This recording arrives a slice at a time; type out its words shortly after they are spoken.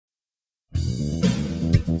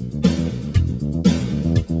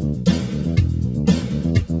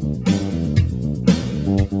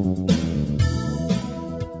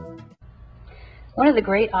of the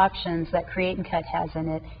great options that Create and Cut has in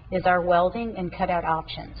it is our welding and cutout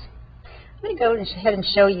options. I'm going to go ahead and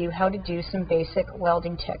show you how to do some basic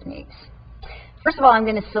welding techniques. First of all, I'm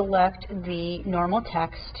going to select the normal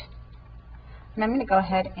text, and I'm going to go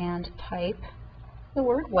ahead and type the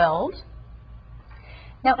word weld.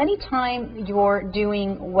 Now, anytime you're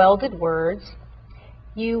doing welded words,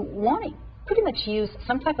 you want to pretty much use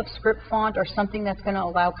some type of script font or something that's going to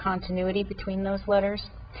allow continuity between those letters.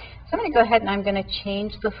 So I'm going to go ahead and I'm going to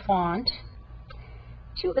change the font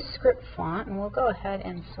to a script font, and we'll go ahead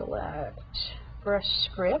and select Brush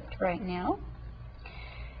Script right now.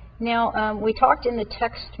 Now, we talked in the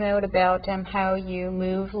text mode about how you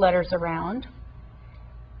move letters around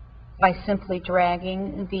by simply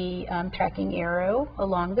dragging the tracking arrow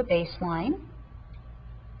along the baseline.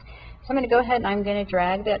 So I'm going to go ahead and I'm going to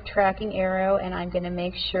drag that tracking arrow, and I'm going to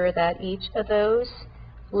make sure that each of those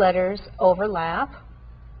letters overlap.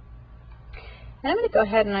 And I'm going to go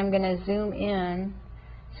ahead and I'm going to zoom in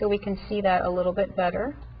so we can see that a little bit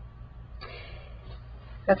better.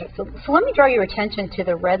 Okay, so let me draw your attention to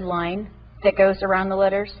the red line that goes around the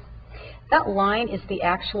letters. That line is the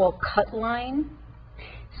actual cut line.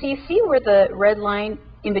 So you see where the red line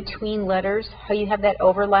in between letters, how you have that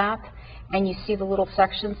overlap, and you see the little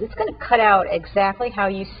sections? It's going to cut out exactly how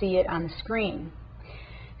you see it on the screen.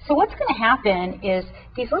 So what's going to happen is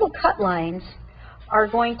these little cut lines are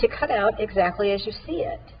going to cut out exactly as you see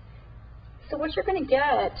it. So what you're going to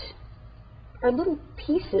get are little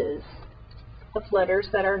pieces of letters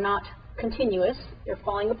that are not continuous. They're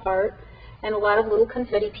falling apart, and a lot of little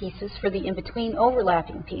confetti pieces for the in-between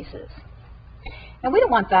overlapping pieces. And we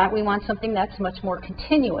don't want that. We want something that's much more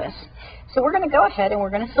continuous. So we're going to go ahead and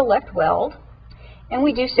we're going to select Weld. And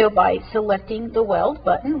we do so by selecting the Weld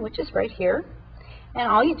button, which is right here. And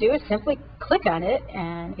all you do is simply click on it,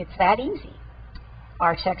 and it's that easy.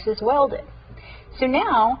 Our text is welded. So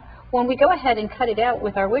now, when we go ahead and cut it out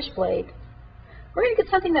with our Wishblade, we're going to get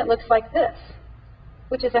something that looks like this,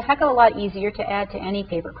 which is a heck of a lot easier to add to any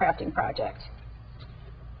paper crafting project.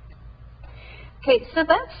 Okay, so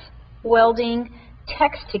that's welding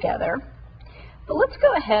text together. But let's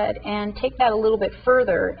go ahead and take that a little bit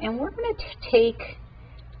further, and we're going to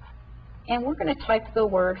type the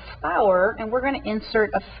word flower, and we're going to insert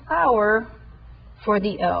a flower for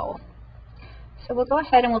the O. So we'll go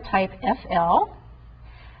ahead and we'll type FL,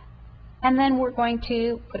 and then we're going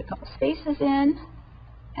to put a couple spaces in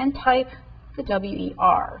and type the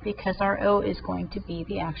WER, because our O is going to be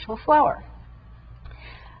the actual flower.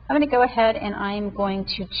 I'm going to go ahead and I'm going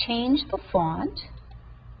to change the font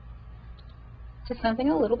to something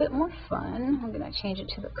a little bit more fun. I'm going to change it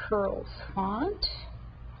to the Curls font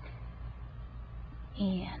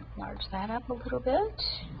and enlarge that up a little bit.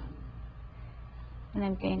 And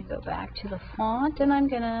I'm going to go back to the font, and I'm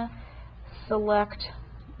going to select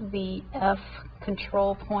the F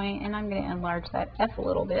control point, and I'm going to enlarge that F a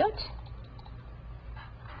little bit.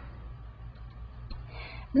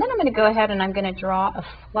 And then I'm going to go ahead and I'm going to draw a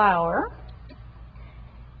flower,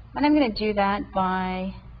 and I'm going to do that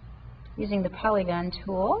by using the polygon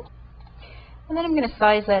tool. And then I'm going to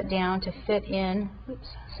size that down to fit in,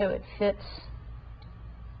 so it fits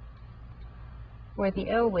where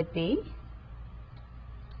the O would be,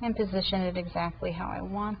 and position it exactly how I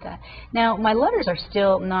want that. Now, my letters are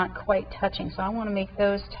still not quite touching, so I want to make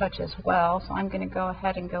those touch as well. So I'm going to go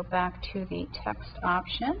ahead and go back to the text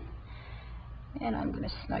option, and I'm going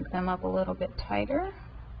to snug them up a little bit tighter.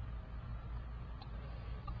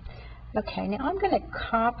 Okay, now I'm going to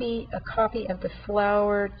copy a copy of the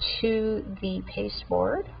flower to the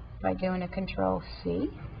pasteboard by doing a Control-C.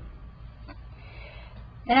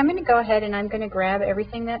 And I'm going to go ahead and I'm going to grab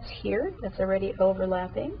everything that's here that's already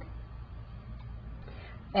overlapping.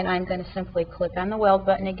 And I'm going to simply click on the Weld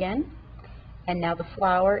button again. And now the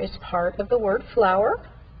flower is part of the word flower.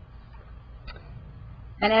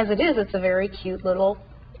 And as it is, it's a very cute little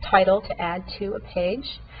title to add to a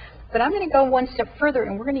page. But I'm going to go one step further,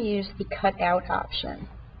 and we're going to use the cut out option.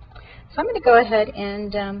 So I'm going to go ahead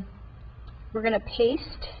and we're going to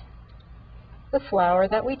paste the flower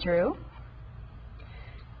that we drew.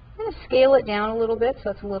 I'm going to scale it down a little bit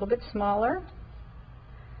so it's a little bit smaller.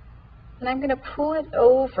 And I'm going to pull it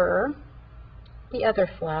over the other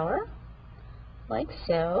flower, like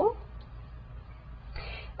so.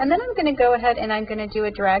 And then I'm going to go ahead and I'm going to do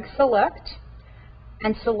a drag select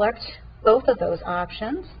and select both of those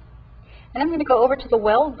options. And I'm going to go over to the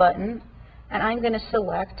Weld button, and I'm going to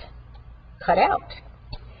select Cut Out.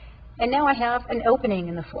 And now I have an opening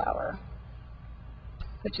in the flower,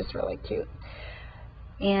 which is really cute.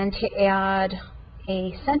 And to add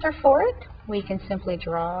a center for it, we can simply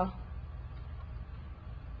draw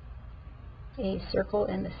a circle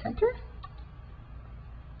in the center.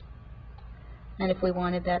 And if we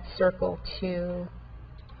wanted that circle to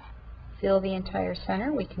fill the entire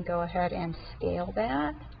center, we can go ahead and scale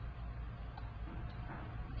that.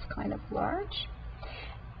 It's kind of large.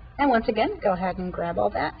 And once again, go ahead and grab all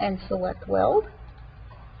that and select weld.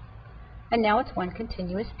 And now it's one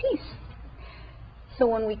continuous piece. So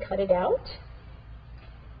when we cut it out,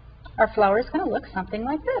 our flower is going to look something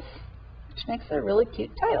like this, which makes it a really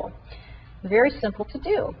cute title. Very simple to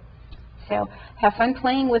do. So have fun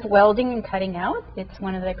playing with welding and cutting out. It's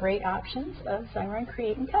one of the great options of Xyron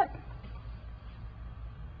Create and Cut.